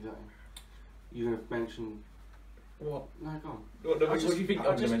 Exactly. You're going to mention... What? No, go on. What do you think I'm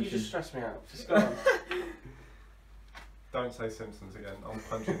going to You mention? just stress me out. Just go on. Don't say Simpsons again. I'm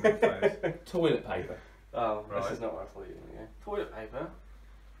punching in the face. Toilet paper. Oh, Right. this is not what I thought you were going to go. Toilet paper?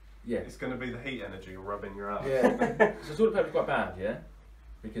 Yeah. It's going to be the heat energy rubbing your ass. Yeah. So toilet paper's quite bad, yeah?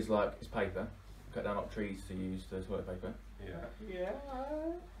 Because like it's paper. Cut down up trees to use the toilet paper. Yeah.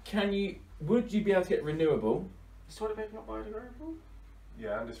 Would you be able to get renewable? Is toilet paper not biodegradable?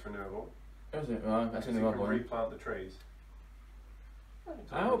 Yeah, and it's renewable. Is it? Right, that's Because in you the can one. replant the trees. I don't think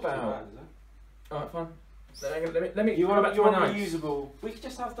How toilet paper's too about- bad, is it? Alright, fine. So let me You go want back to to my notes. reusable? We could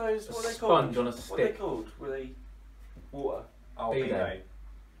just have those. A What are they sponge called? on a What are they stick. called? Were they water? Oh, Be be there.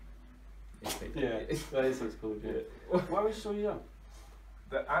 Yeah, that is what it's called. Yeah. Why are we so young?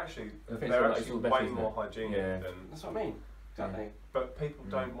 They're actually, I think they're it's actually all better, way isn't more it? hygienic Yeah. than... That's what I mean. Exactly. But people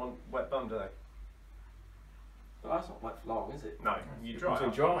don't want wet bum, do they? But that's not wet for long, is it? No, you dry So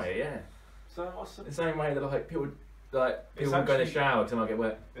it. dry it, yeah. So what's the? The same way that like people go in the actually- shower because they might get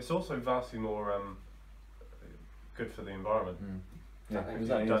wet. It's also vastly more good for the environment. Yeah, Exactly.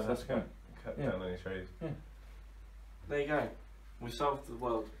 exactly. You don't That's have to good. cut Yeah. down any trees. There you go. We solved the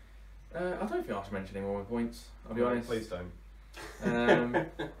world. I don't think I have to mention any more points. I'll be No, honest. Please don't.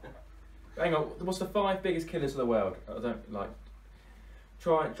 Hang on. What's the 5 biggest killers of the world? I don't like.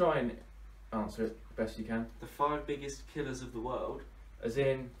 Try and answer it the best you can. The 5 biggest killers of the world. As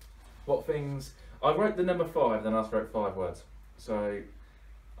in, what things? I wrote the number 5, then I wrote 5 words. So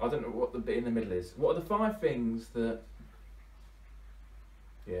I don't know what the bit in the middle is. What are the 5 things that?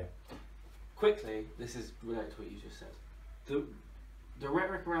 Yeah. Quickly, this is related to what you just said. The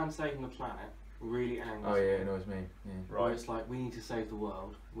rhetoric around saving the planet really angers Oh me. yeah, it annoys me. Yeah. Where Right. it's like, we need to save the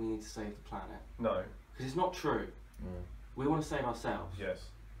world, we need to save the planet. No. Because it's not true. We want to save ourselves. Yes.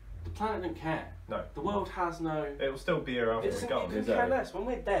 The planet don't care. No. The world has no... It will still be here after It's we're it gone. can care less. When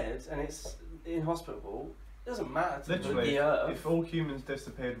we're dead and it's inhospitable, it doesn't matter to Literally, the Earth. if all humans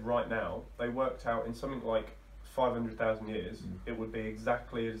disappeared right now, they worked out in something like 500,000 years, it would be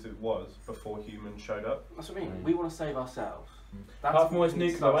exactly as it was before humans showed up. That's what I mean. Mm. We want to save ourselves. That's Apart from all what this we need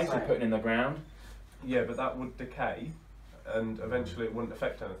to nuclear start waste they're saying. putting in the ground. Yeah, but that would decay, and eventually it wouldn't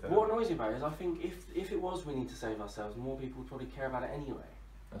affect anything. What annoys me about it is I think if it was we need to save ourselves, more people would probably care about it anyway.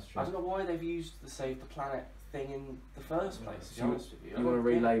 That's I true. don't know why they've used the save the planet thing in the first place, to be So you- honest with you. You want to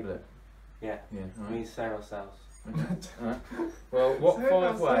relabel it? Yeah, Yeah. we Alright. need to save ourselves. Alright. Well, what Save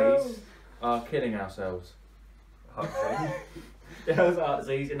 5 ourselves. ways are killing ourselves? Hopefully. Yeah, that's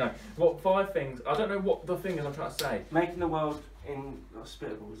easy. No. What 5 things? I don't know what the thing is I'm trying to say. Making the world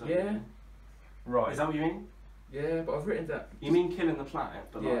inhospitable, is that what Yeah. you mean? Right. Is that what you mean? Yeah, but I've written that. You mean killing the planet,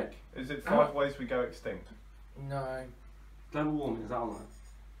 but Yeah. like Is it 5 ways we go extinct? No. global warming, is that on there?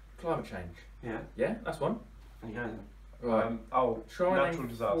 Climate change. Yeah, Yeah, that's one. there you go then. Right. Try Try natural name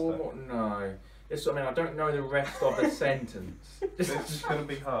disaster. 4 more. No. This, I mean, I don't know the rest of the sentence. This is going to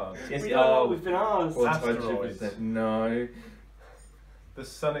be hard. Yes, We don't know, oh, we've been asked. Well, Asteroids. Asteroids. No. The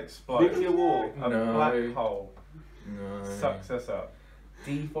sun explodes. Nuclear war. A No. black hole No. sucks us up.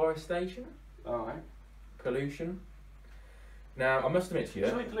 Deforestation. Alright. Pollution. Now, I must admit to you.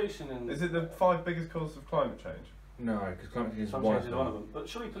 Surely pollution and... Is it the 5 biggest causes of climate change? No, because climate change is Climate one change of is one them. of them. But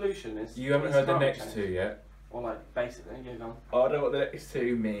surely pollution is... You haven't is heard the climate next change. 2 yet. Or like, basically, yeah, go on. I don't know what the next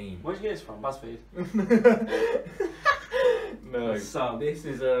 2 mean. Where'd you get this from? BuzzFeed? No. The sun. This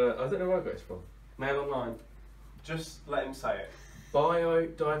is a. I don't know where I got this from. Mail Online. Just let him say it.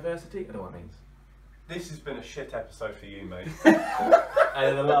 Biodiversity. I don't know what it means. This has been a shit episode for you, mate.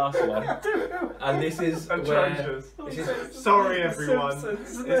 And the last one. And this is where. Atrocious. This is, Sorry, everyone.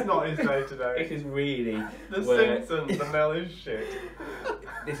 Simpsons. It's not his day today. this is really. The where- Simpsons, the Mel is shit.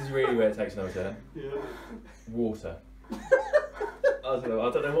 This is really where it takes another turn. Yeah. Water. I don't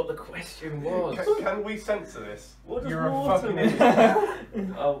know what the question was. Can we censor this? What does You're a water fucking mean?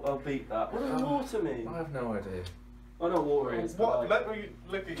 idiot. I'll beat that. What does water mean? I have no idea. I know what water is. but What? like, Let me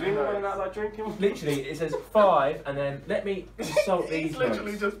look at do you know your when that notes. like drinking? Literally, it says 5, and then let me consult these He's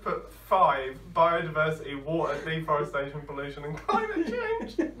literally notes. just put 5: biodiversity, water, deforestation, pollution, and climate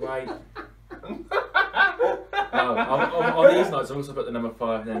change. Right. On these notes, I also put the number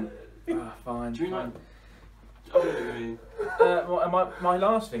 5, and then. Fine. Do you know? fine. I don't know what you mean. My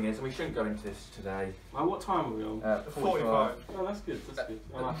last thing is, and we shouldn't go into this today. Like, what time are we on? 45. Oh, that's good. That's good.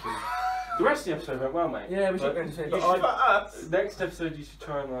 I'm happy. The rest of the episode went well, mate. Yeah, we should But go into this. you But should- For us. Next episode, you should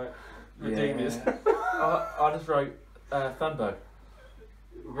try and like redeemers. I just wrote Thunberg.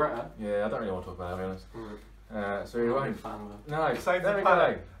 Greta. Yeah, I don't really want to talk about it, to be honest. So we I'm won't. a fan of her. No, Save there the we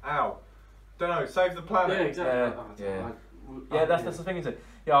planet. Ow. Don't know. Save the Yeah, planet. exactly. Yeah, that's the thing, isn't it?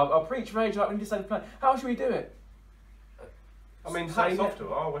 Yeah, I'll preach rage like we need to save the planet. How should we do it? I mean, Say hats it. off to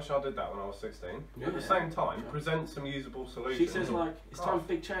her. I wish I did that when I was 16. Yeah. At the same time, present some usable solutions. She says like, it's time for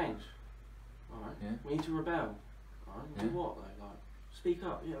big change. Alright, Yeah. we need to rebel. Alright, Yeah. do what though? Like, speak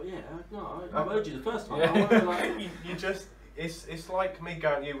up. No, I heard you the first time. Yeah. I wanna, like, you just, it's like me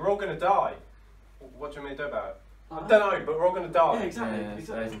going to you, we're all going to die. What do you want me to do about it? I like, don't know, but we're all going to die. Yeah, exactly. Yeah, that's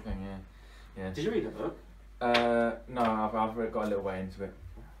the thing, yeah. Did you read the book? No, I've got a little way into it.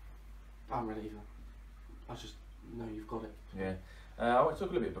 I haven't read it either. I just know you've got it. Yeah. I want to talk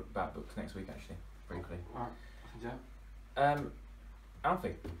a little bit about books next week, actually, briefly. Alright, I can do that.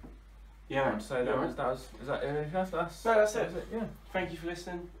 Alfie. Yeah, I mate. want to say Yeah, is that anything else? No, that's it. Yeah. Thank you for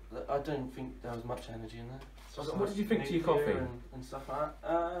listening. I don't think there was much energy in there. It's just What nice did you think to your nuclear coffee? and stuff like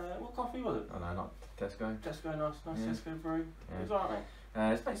that. What coffee was it? Oh no, not Tesco. Tesco, nice Yeah. Tesco brew. Yeah. It was alright,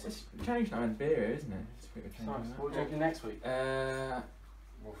 mate. It's changed now in beer, here, isn't it? It's a bit of a It's change. nice. isn't it? What are we drinking next week?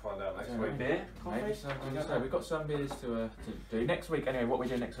 We'll find out next Yeah. week. Beer? Coffee? Maybe so. We've got some beers to do next week. Anyway, what are we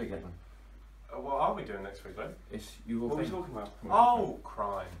doing next week, then? What are we doing next week, Lou? It's you will What are we think. talking about? Oh,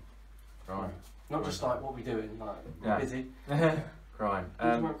 crime. Crime. Not just like what we doing, like we're Yeah. busy. Crime.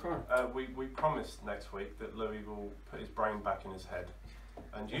 Talking about crime. We promised next week that Louis will put his brain back in his head.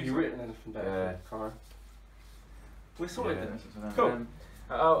 And Have you written anything better Yeah. for crime? We're sorted Yeah, then. that's Cool.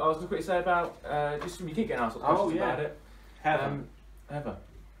 I was going to quickly say about just you keep getting asked questions yeah. about it. Heather.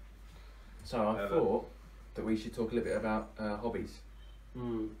 So I Heather. thought that we should talk a little bit about hobbies.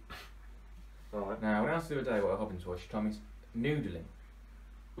 Alright. Now, when I asked the other day what her hobbies was, she told me it's noodling,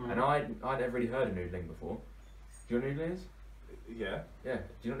 and I'd never really heard of noodling before. Do you know what noodling is? Yeah. Yeah.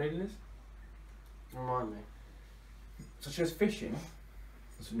 Do you know what noodling is? Remind me. So she was fishing.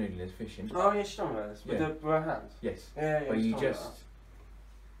 That's what noodling is, fishing. Oh yeah, she's talking about this. With Yeah. with her hands? Yes. Yeah, But she's you talking just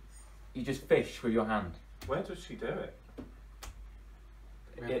about fish with your hand. Where does she do it?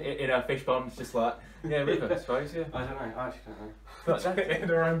 Really? In her fish pond, it's just like river, I suppose. Yeah. that. I don't know, I actually don't know. But that, In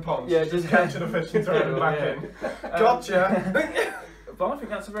her own pond. Yeah, just just- catching a fish and throwing it back Yeah. in. Gotcha! But I think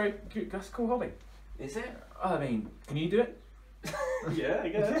that's that's a cool hobby. Is it? I mean, can you do it? Yeah, I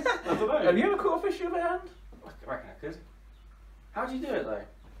guess. I don't know. Have you ever caught a fish with a hand? I reckon I could. How do you do it though?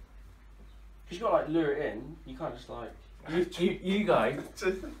 Because you got to like lure it in, you can't just like... You go.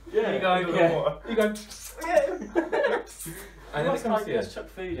 Yeah, You go. into the Yeah. water. You go. And then it comes to you. Just chuck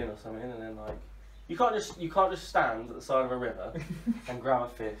food in or something and then like... You can't just stand at the side of a river and grab a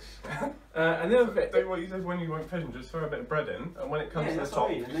fish. And the other bit. Do what you said when you went fishing, just throw a bit of bread in, and when it comes Yeah, to the that's what top...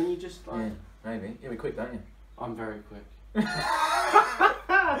 I mean, and then you just like... Yeah, maybe. You'll be quick, don't you? I'm very quick.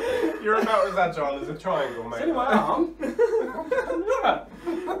 You're about as agile as a triangle, mate. It's only my arm.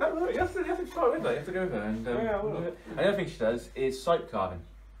 You have to try with her. You have to go with her. And, Yeah, I will. and the other thing she does is soap carving.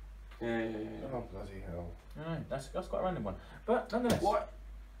 Yeah. Oh, bloody hell. I know, that's quite a random one. But nonetheless. What?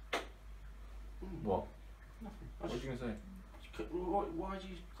 What? Nothing. What were you going to say? Why do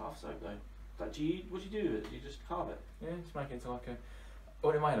you carve soap though? Like, what do you do with it? Do you just carve it? Yeah, just make it into like a.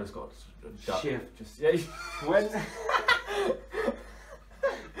 What in my head has got a duck. Shiv. Just yeah. When?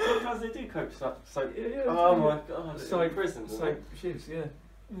 Sometimes they do cope soap. Yeah, Oh my god. Soap, In prison. soap shivs, yeah.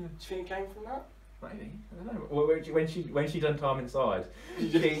 Do you think it came from that? Maybe. I don't know. Well, when she done time inside,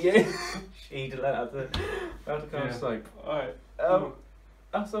 she'd learn how to carve soap. Alright.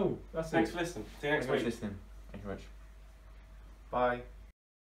 That's all. That's Thanks it. for listening. See you next Thanks for week. listening. Thank you very much. Bye.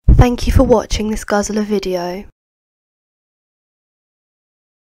 Thank you for watching this Guzzler video.